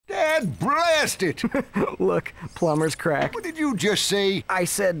God blast it! Look, plumber's crack. What did you just say? I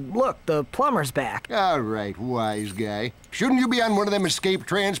said, look, the plumber's back. All right, wise guy. Shouldn't you be on one of them escape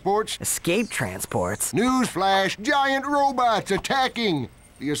transports? Escape transports? Newsflash, giant robots attacking!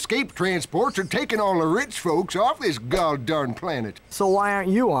 The escape transports are taking all the rich folks off this god-darn planet. So why aren't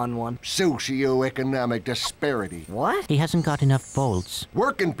you on one? Socioeconomic disparity. What? He hasn't got enough bolts.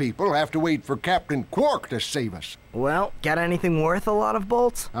 Working people have to wait for Captain Quark to save us. Well, got anything worth a lot of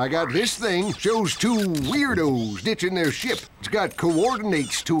bolts? I got this thing. Shows two weirdos ditching their ship. It's got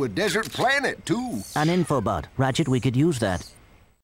coordinates to a desert planet, too. An infobot. Ratchet, we could use that.